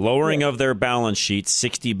 The lowering of their balance sheet,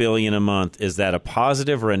 $60 billion a month, is that a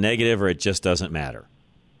positive or a negative, or it just doesn't matter?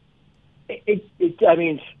 It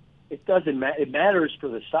doesn't matter. It matters for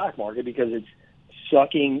the stock market because it's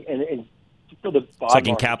sucking and for the bond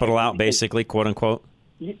sucking market, capital out, basically, quote unquote.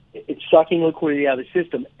 It's sucking liquidity out of the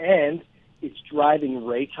system, and it's driving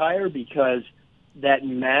rates higher because that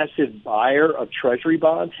massive buyer of Treasury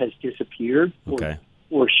bonds has disappeared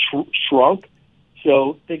or shrunk.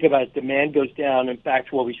 So think about it. Demand goes down, and back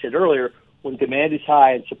to what we said earlier, when demand is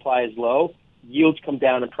high and supply is low, yields come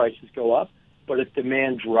down and prices go up. But if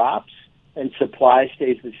demand drops and supply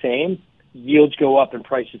stays the same, yields go up and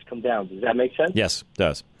prices come down. Does that make sense? Yes, it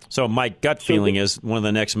does. So my gut feeling is one of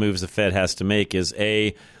the next moves the Fed has to make is,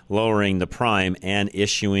 A, lowering the prime and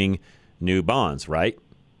issuing new bonds, right?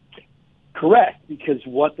 Correct, because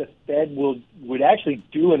what the Fed would actually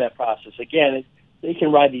do in that process, again, they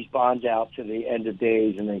can ride these bonds out to the end of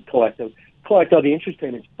days and then collect all the interest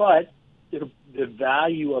payments, but the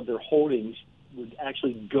value of their holdings would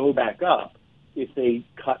actually go back up if they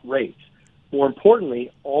cut rates. More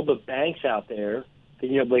importantly, all the banks out there,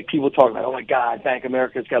 like people talk about, oh my God, Bank of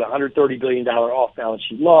America's got $130 billion off-balance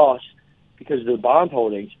sheet loss because of their bond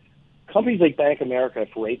holdings. Companies like Bank of America, if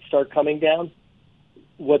rates start coming down,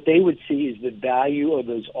 what they would see is the value of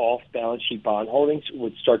those off-balance sheet bond holdings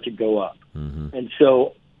would start to go up. Mm-hmm. And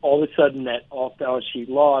so all of a sudden that off-balance sheet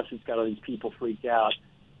loss has got all these people freaked out.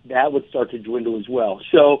 That would start to dwindle as well.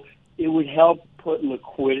 So it would help put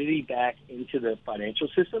liquidity back into the financial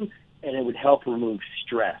system, and it would help remove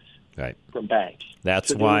stress from banks.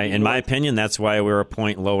 That's why, in my opinion, that's why we're a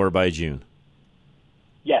point lower by June.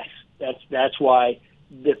 Yes, that's why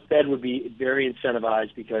the Fed would be very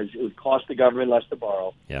incentivized because it would cost the government less to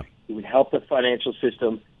borrow. Yeah. It would help the financial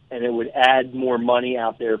system, and it would add more money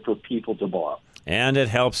out there for people to borrow. And it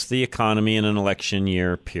helps the economy in an election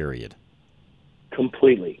year, period.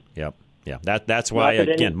 Completely. Yep. Yeah. That's why,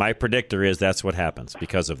 again, my predictor is that's what happens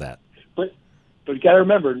because of that. But you got to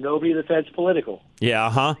remember, nobody in the Fed's political. Yeah,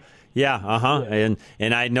 uh-huh. Yeah, uh-huh. Yeah.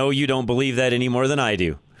 And I know you don't believe that any more than I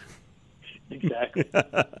do. Exactly.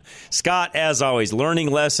 Scott, as always, learning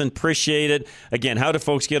lesson, appreciate it. Again, how do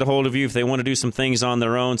folks get a hold of you if they want to do some things on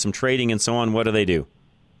their own, some trading and so on? What do they do?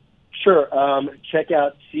 Sure. Check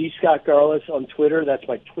out C. Scott Garlis on Twitter. That's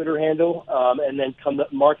my Twitter handle. And then come to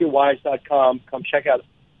marketwise.com. Come check out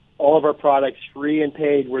all of our products, free and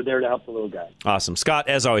paid. We're there to help the little guy. Awesome. Scott,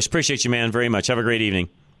 as always, appreciate you, man, very much. Have a great evening.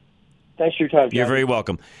 Thanks for your time, John. You're very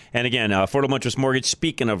welcome. And again, Affordable Interest Mortgage,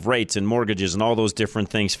 speaking of rates and mortgages and all those different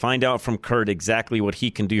things, find out from Kurt exactly what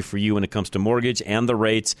he can do for you when it comes to mortgage and the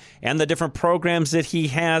rates and the different programs that he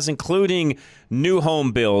has, including new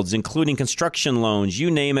home builds, including construction loans,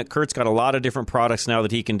 you name it. Kurt's got a lot of different products now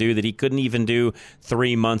that he can do that he couldn't even do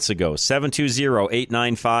 3 months ago.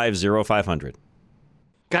 720-895-0500.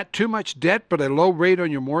 Got too much debt but a low rate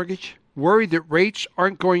on your mortgage? Worried that rates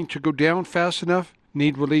aren't going to go down fast enough?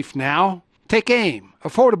 Need relief now? Take AIM,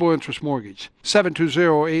 Affordable Interest Mortgage,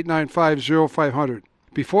 720-895-0500.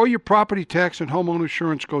 Before your property tax and homeowner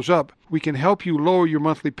insurance goes up, we can help you lower your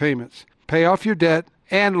monthly payments, pay off your debt,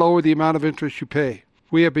 and lower the amount of interest you pay.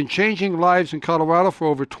 We have been changing lives in Colorado for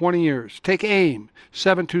over 20 years. Take AIM,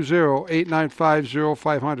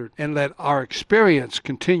 720-895-0500, and let our experience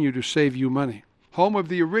continue to save you money. Home of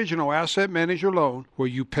the original Asset Manager loan, where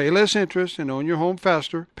you pay less interest and own your home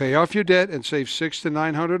faster, pay off your debt and save $600 to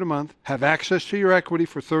 $900 a month, have access to your equity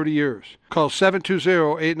for 30 years. Call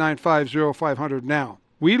 720-895-0500 now.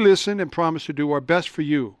 We listen and promise to do our best for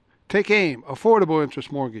you. Take AIM, Affordable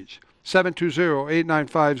Interest Mortgage,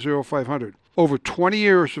 720-895-0500. Over 20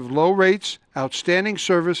 years of low rates, outstanding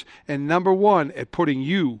service, and number one at putting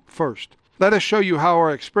you first. Let us show you how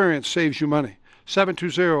our experience saves you money.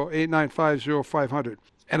 720-895-0500.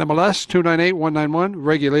 NMLS 298191,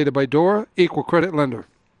 regulated by DORA, equal credit lender.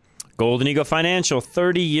 Golden Eagle Financial,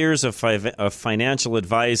 30 years of financial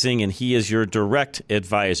advising, and he is your direct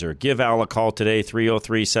advisor. Give Al a call today,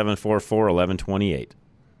 303-744-1128.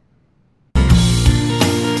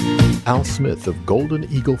 Al Smith of Golden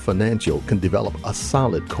Eagle Financial can develop a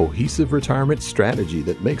solid, cohesive retirement strategy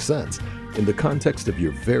that makes sense in the context of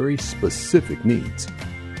your very specific needs.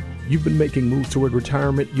 You've been making moves toward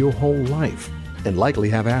retirement your whole life and likely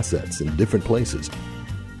have assets in different places.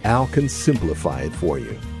 Al can simplify it for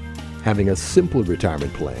you. Having a simple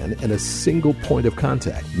retirement plan and a single point of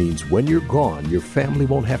contact means when you're gone, your family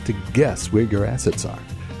won't have to guess where your assets are.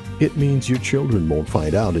 It means your children won't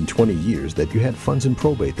find out in 20 years that you had funds in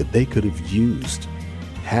probate that they could have used.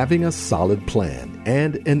 Having a solid plan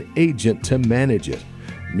and an agent to manage it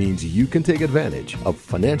means you can take advantage of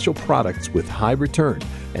financial products with high return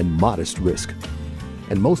and modest risk.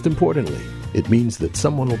 And most importantly, it means that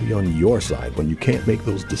someone will be on your side when you can't make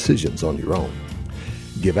those decisions on your own.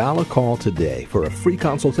 Give Al a call today for a free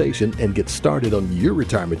consultation and get started on your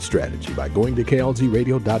retirement strategy by going to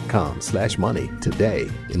klzradio.com/money today.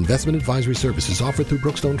 Investment advisory services offered through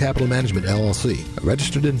Brookstone Capital Management, LLC, a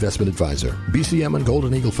registered investment advisor. BCM and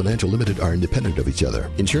Golden Eagle Financial Limited are independent of each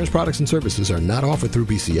other. Insurance products and services are not offered through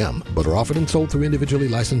BCM, but are offered and sold through individually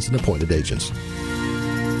licensed and appointed agents.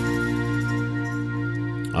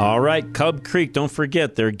 All right, Cub Creek, don't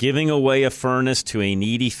forget, they're giving away a furnace to a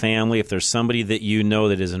needy family. If there's somebody that you know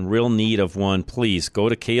that is in real need of one, please go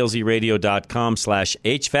to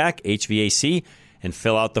klzradio.com/HVAC, HVAC, and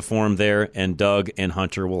fill out the form there, and Doug and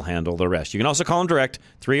Hunter will handle the rest. You can also call them direct,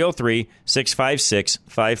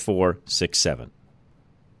 303-656-5467.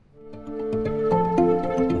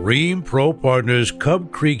 Ream Pro Partners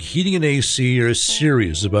Cub Creek Heating and AC are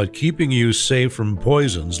serious about keeping you safe from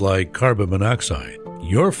poisons like carbon monoxide.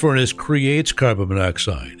 Your furnace creates carbon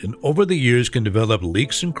monoxide and over the years can develop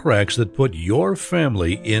leaks and cracks that put your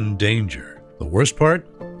family in danger. The worst part?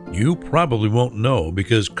 You probably won't know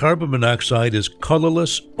because carbon monoxide is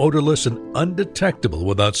colorless, odorless, and undetectable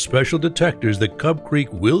without special detectors that Cub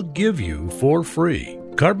Creek will give you for free.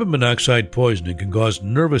 Carbon monoxide poisoning can cause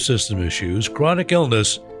nervous system issues, chronic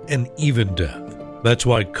illness, and even death. That's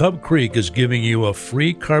why Cub Creek is giving you a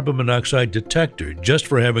free carbon monoxide detector just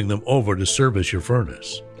for having them over to service your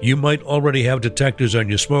furnace. You might already have detectors on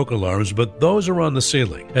your smoke alarms, but those are on the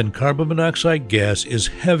ceiling, and carbon monoxide gas is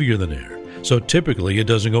heavier than air, so typically it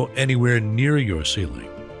doesn't go anywhere near your ceiling.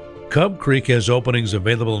 Cub Creek has openings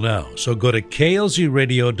available now, so go to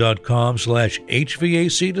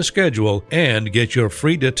klzradio.com/HVAC to schedule and get your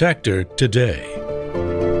free detector today.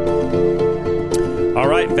 All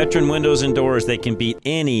right, Veteran Windows and Doors, they can beat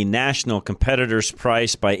any national competitor's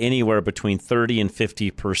price by anywhere between 30 and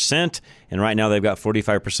 50%. And right now they've got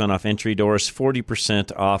 45% off entry doors,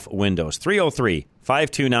 40% off windows.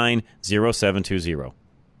 303-529-0720.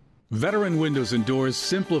 Veteran Windows and Doors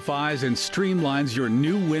simplifies and streamlines your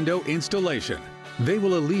new window installation. They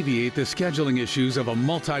will alleviate the scheduling issues of a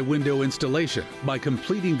multi-window installation by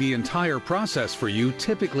completing the entire process for you,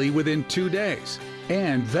 typically within 2 days.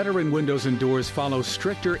 And Veteran Windows and Doors follow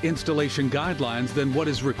stricter installation guidelines than what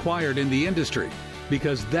is required in the industry,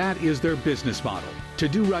 because that is their business model, to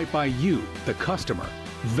do right by you, the customer.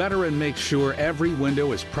 Veteran makes sure every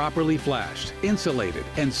window is properly flashed, insulated,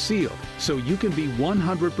 and sealed so you can be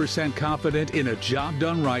 100% confident in a job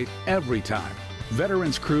done right every time.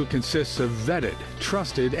 Veterans Crew consists of vetted,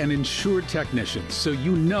 trusted, and insured technicians, so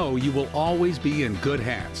you know you will always be in good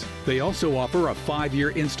hands. They also offer a 5-year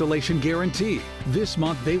installation guarantee. This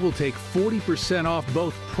month, they will take 40% off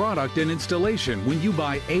both product and installation when you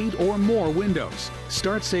buy 8 or more windows.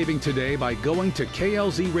 Start saving today by going to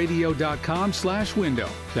klzradio.com/window.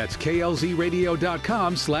 That's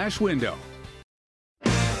klzradio.com/window.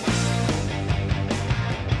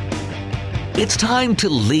 It's time to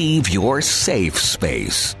leave your safe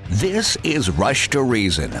space. This is Rush to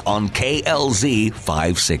Reason on KLZ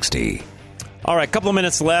 560. All right, a couple of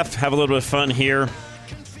minutes left. Have a little bit of fun here.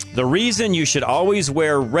 The reason you should always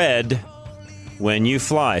wear red when you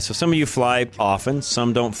fly. So some of you fly often,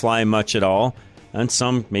 some don't fly much at all, and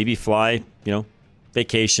some maybe fly,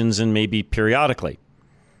 vacations and maybe periodically.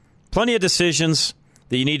 Plenty of decisions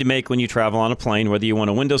that you need to make when you travel on a plane, whether you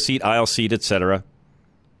want a window seat, aisle seat, etc.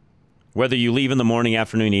 Whether you leave in the morning,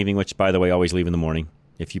 afternoon, evening, which, by the way, always leave in the morning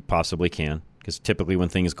if you possibly can, because typically when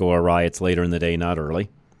things go awry, it's later in the day, not early.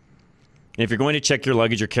 And if you're going to check your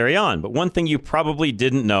luggage or carry on. But one thing you probably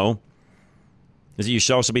didn't know is that you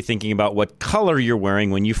should also be thinking about what color you're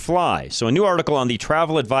wearing when you fly. So a new article on the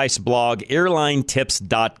travel advice blog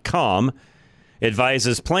airlinetips.com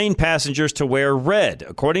advises plane passengers to wear red.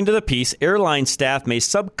 According to the piece, airline staff may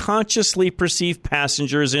subconsciously perceive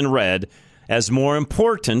passengers in red as more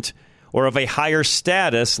important or of a higher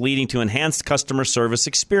status, leading to enhanced customer service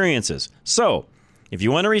experiences. So, if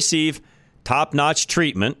you want to receive top-notch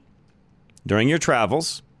treatment during your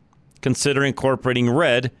travels, consider incorporating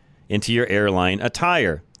red into your airline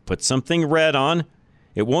attire. Put something red on.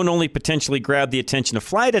 It won't only potentially grab the attention of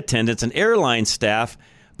flight attendants and airline staff,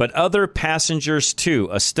 but other passengers too.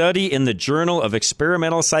 A study in the Journal of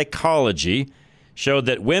Experimental Psychology showed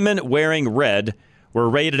that women wearing red were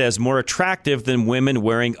rated as more attractive than women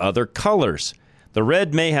wearing other colors. The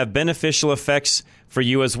red may have beneficial effects for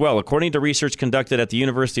you as well. According to research conducted at the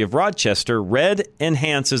University of Rochester, red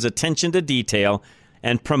enhances attention to detail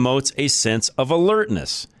and promotes a sense of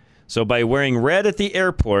alertness. So by wearing red at the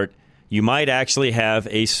airport, you might actually have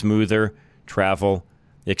a smoother travel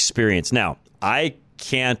experience. Now, I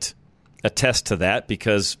can't attest to that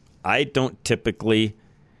because I don't typically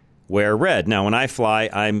wear red. Now, when I fly,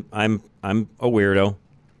 I'm a weirdo.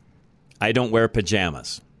 I don't wear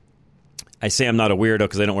pajamas. I say I'm not a weirdo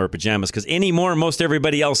because I don't wear pajamas because anymore most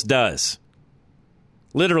everybody else does.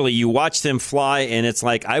 Literally, you watch them fly and it's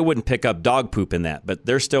like I wouldn't pick up dog poop in that, but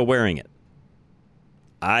they're still wearing it.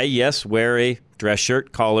 I, yes, wear a dress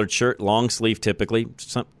shirt, collared shirt, long sleeve typically,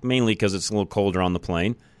 mainly because it's a little colder on the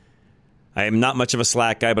plane. I am not much of a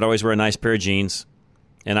slack guy, but I always wear a nice pair of jeans.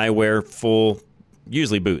 And I wear full,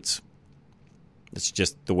 usually boots. It's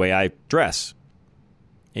just the way I dress,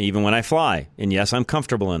 even when I fly. And yes, I'm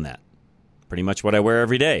comfortable in that. Pretty much what I wear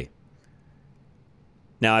every day.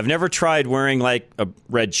 Now, I've never tried wearing like a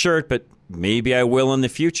red shirt, but maybe I will in the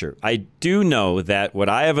future. I do know that what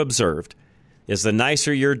I have observed is the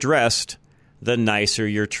nicer you're dressed, the nicer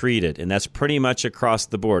you're treated. And that's pretty much across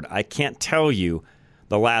the board. I can't tell you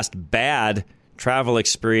the last bad travel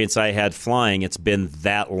experience I had flying. It's been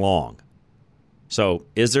that long. So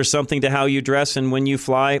is there something to how you dress and when you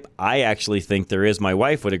fly? I actually think there is. My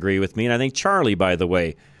wife would agree with me. And I think Charlie, by the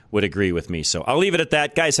way, would agree with me. So I'll leave it at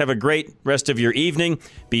that. Guys, have a great rest of your evening.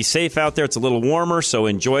 Be safe out there. It's a little warmer, so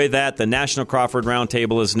enjoy that. The National Crawford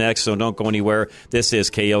Roundtable is next, so don't go anywhere. This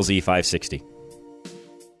is KLZ 560.